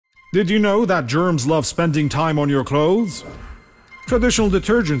Did you know that germs love spending time on your clothes? Traditional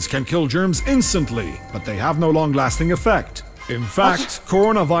detergents can kill germs instantly, but they have no long-lasting effect. In fact,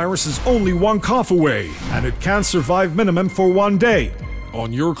 coronavirus is only one cough away, and it can survive minimum for 1 day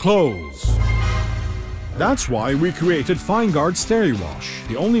on your clothes. That's why we created FineGuard SteriWash,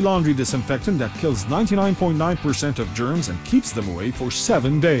 the only laundry disinfectant that kills 99.9% of germs and keeps them away for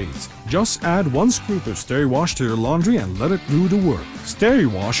 7 days. Just add 1 scoop of SteriWash to your laundry and let it do the work.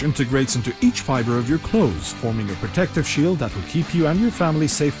 SteriWash integrates into each fiber of your clothes, forming a protective shield that will keep you and your family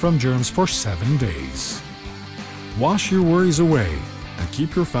safe from germs for 7 days. Wash your worries away and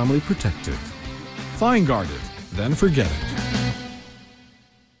keep your family protected. FineGuard it, then forget it.